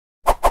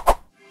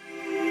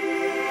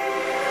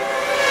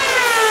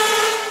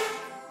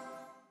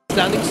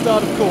Standing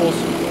start, of course,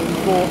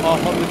 for our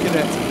Honda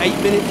Cadets.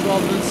 8 minutes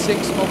rather than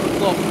 6 on the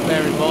clock,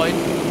 bear in mind.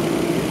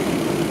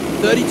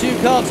 32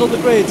 karts on the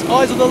grids,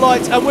 eyes on the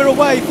lights, and we're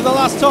away for the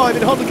last time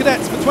in Honda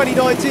Cadets for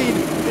 2019.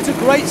 It's a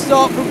great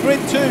start from grid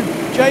 2.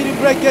 Jaydan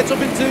GREGG gets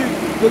up into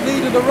the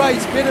lead of the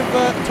race. Bit of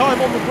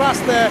time on the grass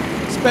there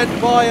spent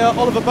by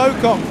Oliver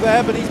BOCOCK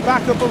there, but he's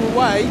back up and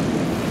away.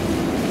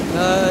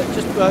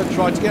 Just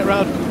trying to get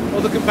around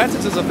other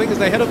competitors, I think, as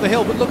they head up the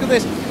hill. But look at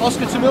this,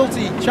 Oscar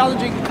TUMILTY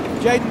challenging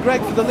Jaydan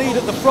GREGG for the lead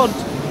at the front.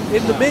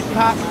 In the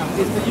mid-pack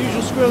is the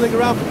usual squirreling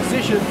around for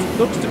positions.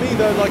 Looks to me,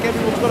 though, like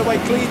everyone's got away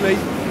cleanly.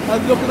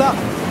 And look at that,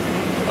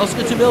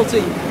 Oscar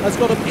TUMILTY has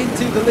got up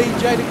into the lead.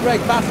 Jaydan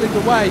GREGG battling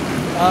away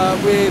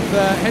with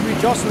Henry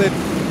JOSLYN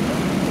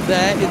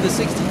there in the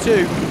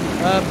 62.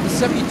 The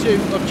 72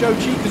 of Joe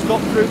Cheek has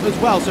got through as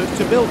well. So it's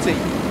TUMILTY,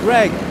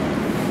 GREGG,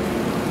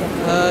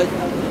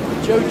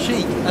 Joe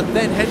Cheek, and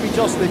then Henry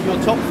JOSLYN,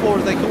 your top four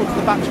as they come to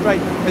the back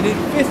straight. And in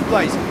 5th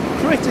place,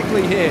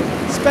 critically here,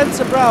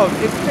 Spencer Broughan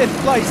in 5th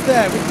place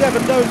there, with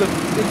Devon NOLAN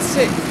in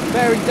 6th,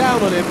 bearing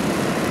down on him.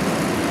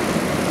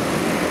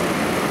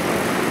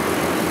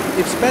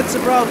 If Spencer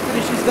Broughan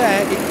finishes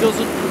there, it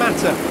doesn't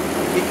matter.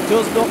 It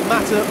does not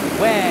matter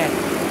where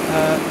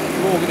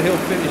Morgan Hill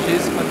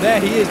finishes. And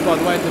there he is, by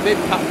the way, in the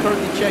mid-pack,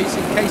 currently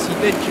chasing Kacee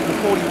LYNCH in the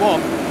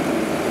 41.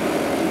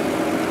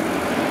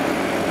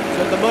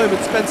 At the moment,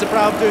 Spencer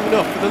Broughan doing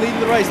enough for the lead of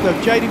the race, though.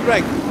 Jaydan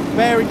GREGG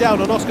bearing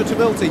down on Oscar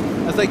TUMILTY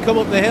as they come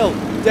up the hill.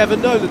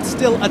 Devon NOLAN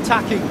still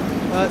attacking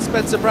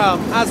Spencer Broughan,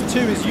 as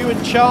too is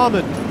Yehan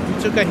KALLYCHURN,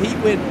 who took a heat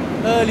win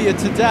earlier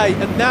today.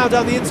 And now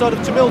down the inside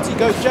of TUMILTY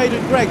goes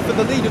Jaydan GREGG for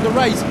the lead of the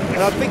race,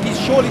 and I think he's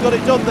surely got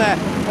it done there.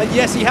 And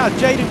yes, he has.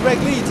 Jaydan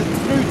GREGG leads, and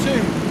through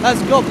too has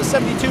got the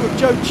 72 of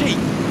Joe Cheek.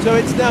 So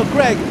it's now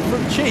GREGG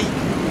from Cheek.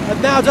 And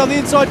now down the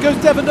inside goes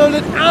Devon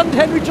NOLAN and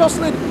Henry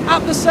JOSLYN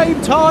at the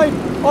same time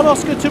on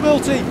Oscar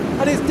TUMILTY,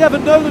 and it's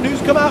Devon NOLAN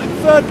who's come out in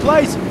 3rd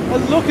place.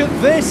 And look at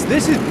this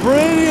is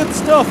brilliant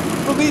stuff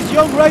from these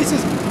young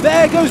racers.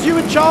 There goes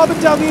Yehan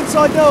KALLYCHURN down the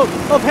inside now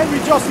of Henry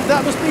JOSLYN.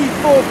 That must be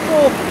for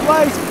 4th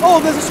place.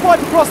 Oh, there's a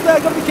swipe across there,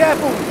 got to be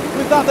careful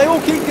with that. They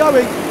all keep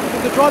going,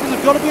 but the drivers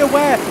have got to be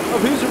aware of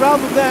who's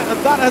around them there,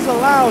 and that has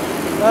allowed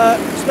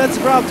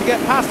Spencer Broughan to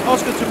get past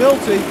Oscar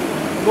TUMILTY.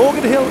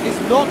 Morgan Hill is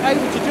not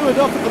able to do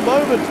enough at the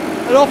moment,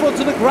 and off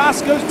onto the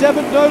grass goes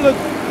Devon NOLAN.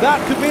 That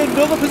could be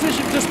another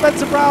position to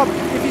Spencer Broughan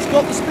if he's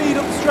got the speed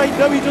up the straight.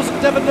 No, he doesn't.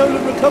 Devon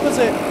NOLAN recovers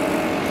it.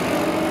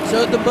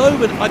 So at the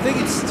moment, I think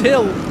it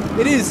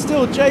is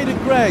still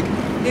Jaydan GREGG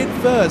in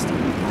 1st.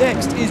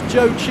 Next is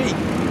Joe Cheek.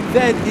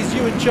 Then is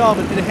Yehan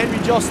KALLYCHURN and Henry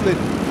JOSLYN,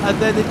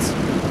 and then it's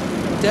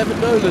Devon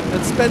NOLAN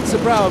and Spencer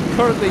Broughan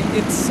currently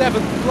in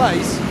 7th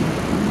place.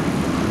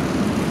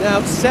 Now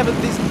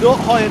 7th is not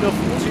high enough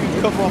to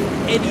cover off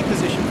any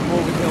position for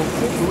Morgan Hill,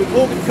 but with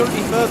Morgan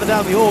currently further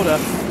down the order,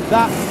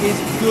 that is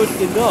good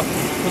enough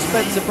for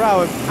Spencer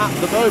Broughan at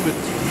the moment.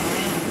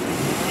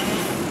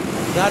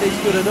 That is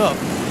good enough.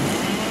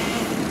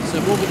 So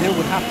Morgan Hill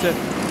would have to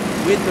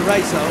win the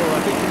race, or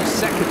I think he's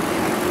 2nd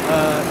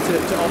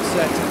to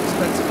offset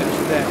Spencer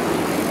finishing there.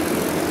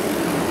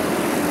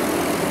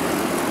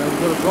 So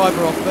we've got a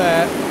driver off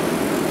there.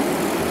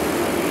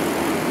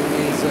 It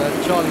is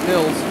Charlie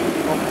Mills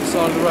off the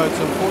side of the road,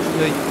 so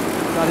unfortunately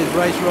that is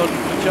race run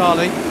for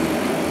Charlie.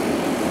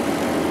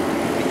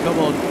 We come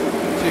on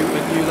to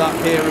a new lap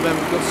here.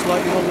 Remember, we've got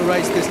slightly on the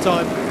race this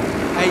time.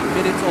 8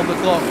 minutes on the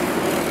clock.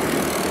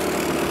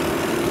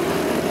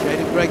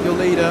 Jaydan GREGG, your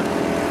leader.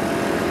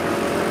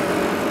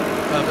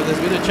 But there's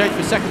been a change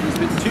for 2nd. There's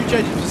been 2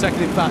 changes for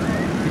 2nd, in fact,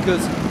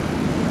 because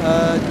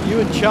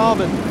Yehan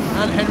KALLYCHURN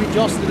and Henry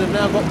JOSLYN have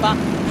now got back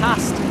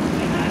past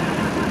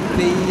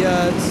the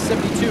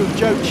 72 of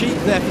Joe Cheek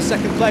there for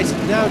 2nd place.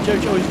 Now Joe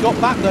Cheek, he's got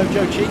back though,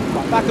 Joe Cheek,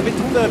 back up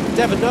into 3rd.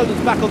 Devon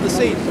NOLAN's back on the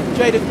scene.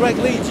 Jaydan GREGG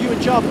leads, Yehan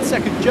KALLYCHURN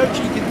 2nd, Joe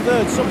Cheek in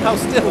 3rd, somehow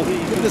still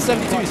in the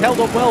 72. He's held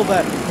on well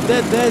there. And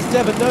then there's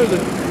Devon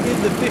NOLAN in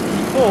the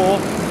 54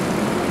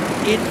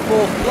 in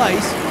 4th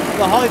place.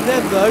 Behind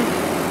them though,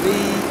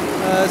 the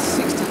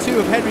 62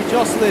 of Henry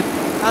JOSLYN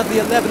and the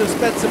 11 of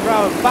Spencer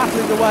Broughan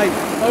battling away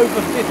over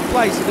 5th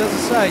place. And as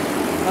I say,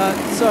 that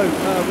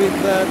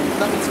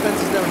means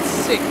Spencer's now in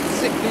 6th.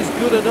 6th is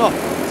good enough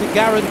to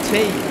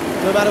guarantee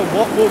no matter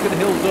what Morgan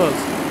Hill does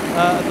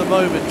at the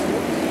moment.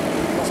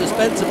 So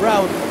Spencer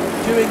Broughan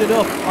doing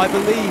enough, I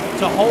believe,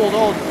 to hold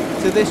on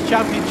to this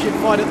championship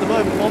fight at the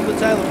moment on the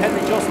tail of Henry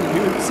JOSLYN,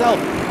 who himself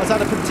has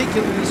had a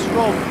particularly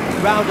strong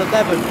round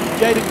 11.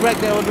 Jaydan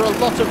GREGG now under a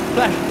lot of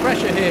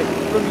pressure here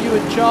from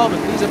Yehan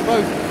KALLYCHURN. These are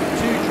both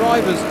 2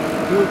 drivers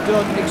who have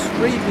done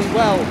extremely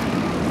well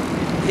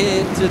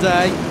here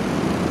today.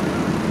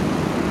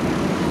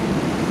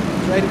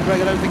 Jaydan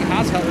GREGG, I don't think he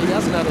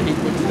hasn't had a heat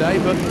win today,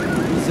 but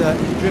he's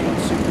driven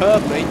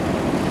superbly.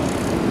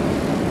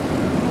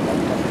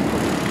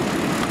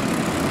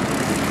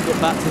 Get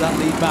back to that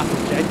lead battle.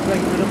 Jaydan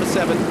GREGG is the number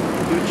 7,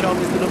 Yehan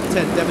KALLYCHURN is the number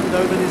 10, Devon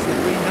NOLAN is the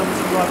green helmet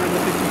driver in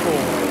the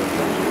 54.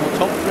 The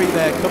top 3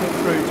 there coming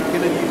through to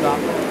begin a new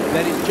lap.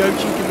 Then it's Joe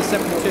Cheek in the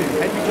 72,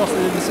 Henry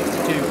JOSLYN in the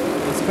 62,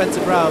 and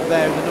Spencer Broughan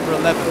there in the number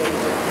 11.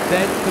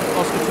 then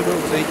Oscar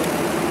Tumilty.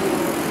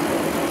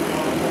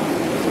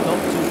 It's not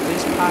to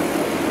this pack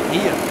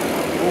here.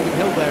 Morgan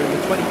Hill there in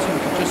the 22,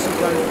 can just see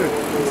going through.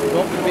 It's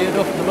not going to be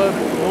enough at the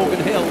moment for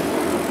Morgan Hill.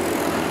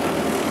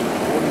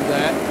 Morgan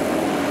there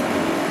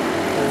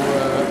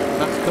for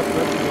Max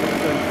Cuthbert,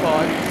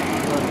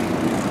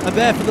 35. And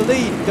there for the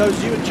lead goes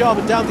Yehan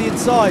Charman down the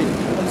inside.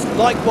 And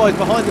likewise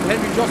behind them,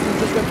 Henry JOSLYN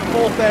just went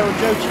fourth there on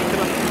Joe Cheek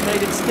and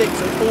made it stick.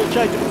 So it's all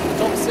changed up to the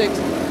top six.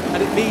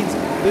 And it means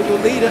that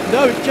your leader,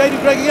 no, it's Jaydan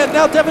GREGG again.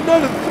 Now Devon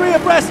NOLAN, 3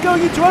 abreast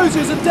going into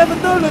Ozius, and Devon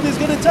NOLAN is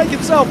going to take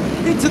himself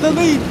into the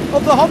lead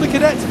of the Honda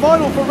Cadets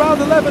final for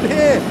round 11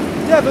 here.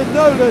 Devon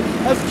NOLAN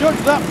has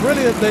judged that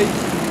brilliantly,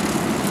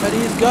 and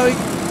he is going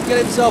to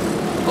get himself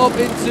up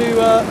into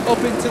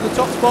the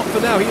top spot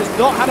for now. He has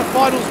not had a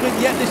finals win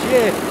yet this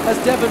year as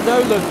Devon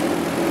NOLAN.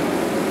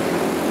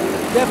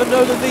 Devon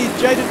NOLAN leads,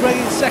 Jaydan GREGG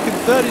in second,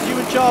 third is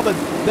Yehan Charman,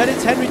 then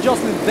it's Henry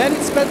JOSLYN, then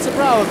it's Spencer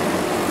BROUGHAM.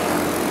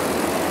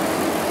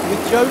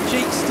 With Joe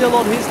Cheek still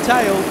on his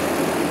tail,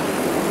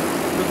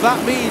 but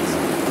that means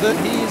that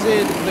he is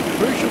in the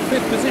crucial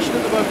 5th position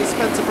at the moment,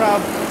 Spencer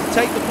BROUGHAM, to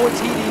take the points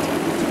he needs to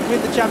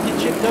win the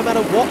championship no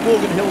matter what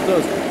Morgan Hill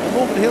does. And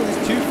Morgan Hill is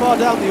too far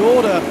down the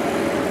order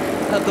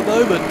at the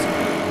moment.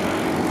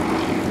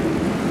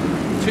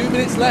 2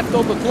 minutes left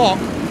on the clock.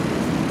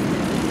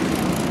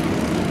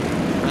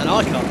 And I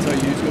can't tell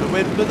you who's going to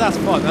win, but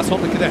that's fine, that's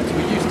Honda Cadets,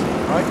 we're used to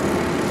it, right?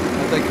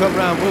 As they come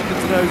round,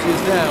 Wilkinson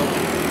Ozius down,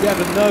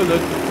 Devon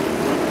NOLAN,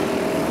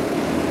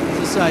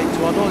 say,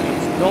 to our knowledge,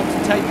 he's not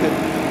taken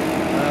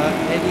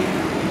any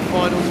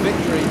finals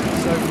victory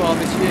so far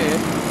this year.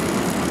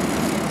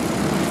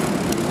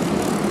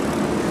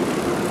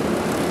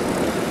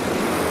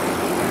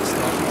 He's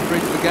starting to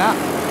bridge the gap.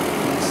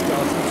 He's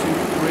starting to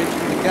bridge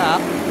the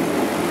gap.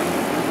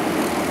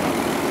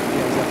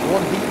 Yeah, he's had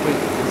 1 heat win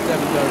against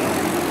Devon NOLAN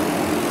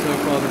so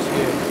far this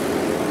year.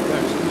 No,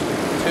 excuse me,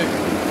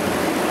 2.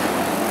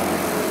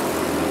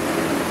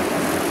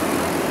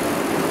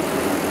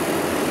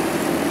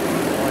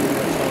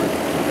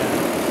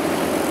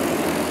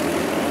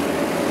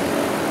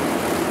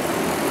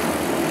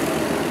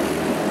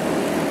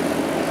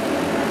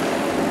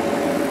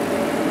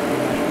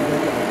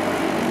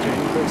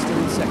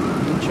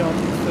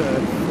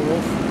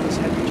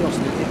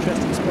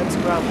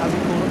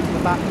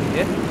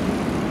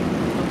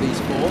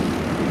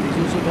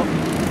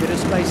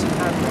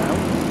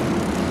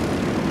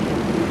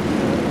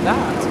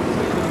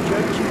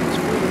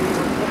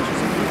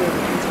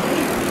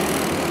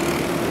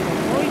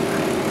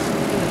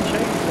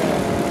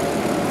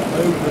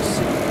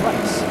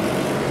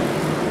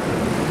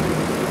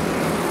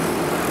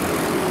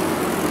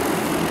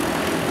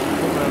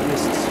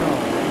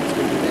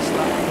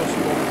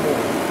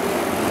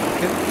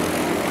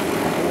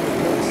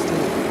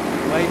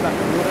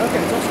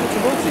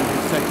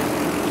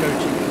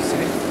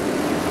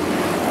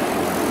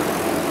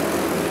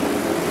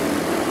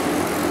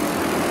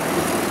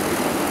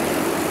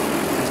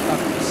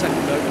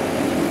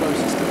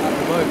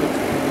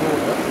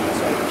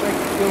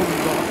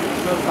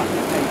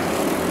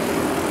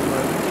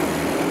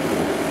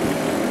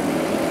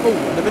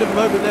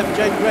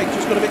 Jaydan GREGG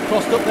just got a bit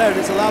crossed up there, and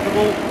it's allowed them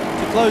all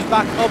to close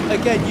back up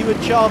again.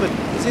 Yehan Charman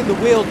is in the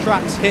wheel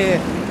tracks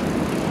here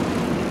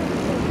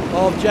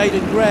of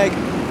Jaydan GREGG.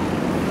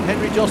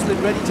 Henry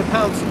JOSLYN ready to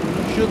pounce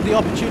should the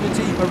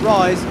opportunity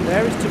arise.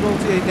 There is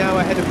Tumilty now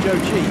ahead of Joe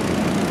Cheek.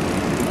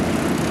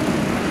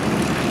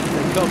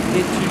 They come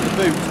into the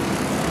boot.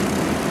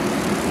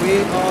 We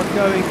are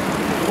going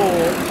for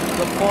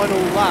the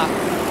final lap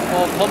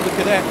of Honda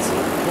Cadets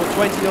for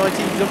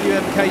 2019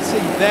 WMKC.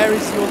 There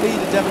is your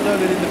leader, Devon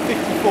NOLAN, in the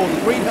 54,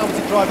 the green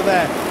helmeted driver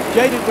there.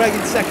 Jaydan GREGG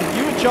in second,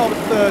 Yehan Charman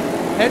third,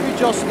 Henry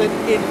JOSLYN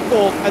in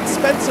fourth, and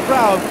Spencer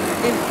BROUGHAM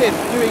in fifth,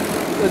 doing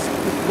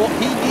what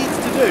he needs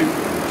to do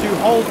to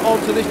hold on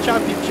to this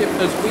championship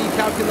as we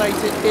calculate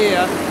it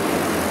here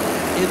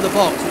in the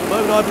box. At the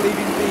moment, I believe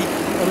he'll be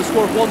on a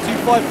score of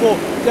 1-2-5-4.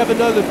 Devon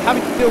NOLAN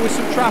having to deal with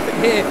some traffic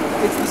here.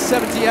 It's the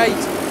 78.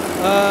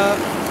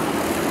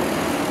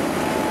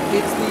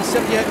 It's the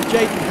 78 of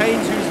Jaden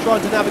Haynes who's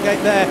trying to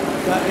navigate there.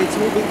 It's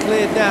all been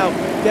cleared now.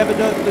 Devon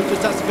NOLAN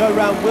just has to go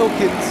around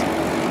Wilkins.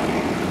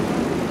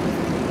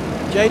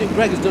 Jaydan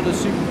GREGG has done a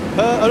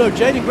superb... oh no,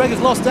 Jaydan GREGG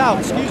has lost out.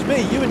 Excuse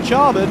me, Yehan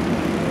Charman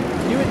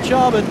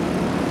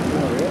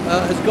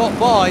has got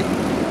by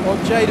on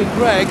Jaydan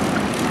GREGG.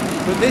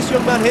 But this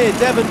young man here,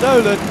 Devon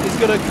NOLAN, is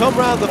going to come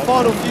round the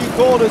final few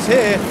corners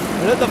here.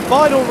 And at the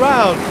final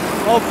round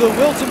of the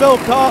Whilton Mill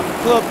CART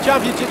CLUB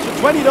Championships for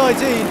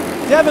 2019,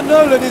 Devon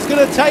NOLAN is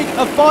going to take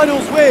a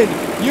finals win.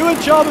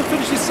 Yehan Charman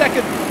finishes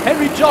second,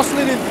 Henry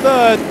JOSLYN in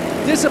third.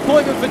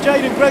 Disappointment for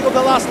Jaydan GREGG on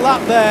the last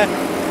lap there.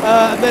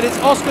 And then it's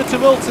Oscar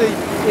Tumilty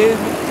in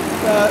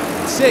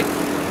sixth,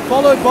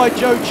 followed by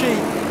Joe Cheek.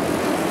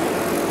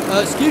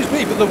 Excuse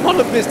me, but the one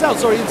that missed out,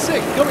 sorry, in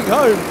sixth, coming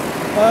home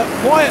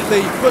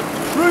quietly, but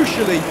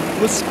crucially,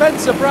 was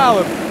Spencer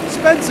BROUGHAM.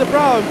 Spencer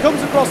BROUGHAM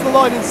comes across the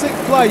line in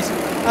sixth place,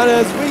 and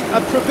as we,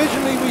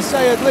 provisionally we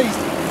say at least,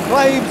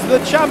 claims the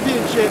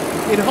championship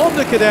in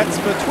Honda Cadets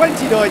for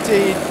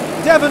 2019.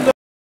 Devon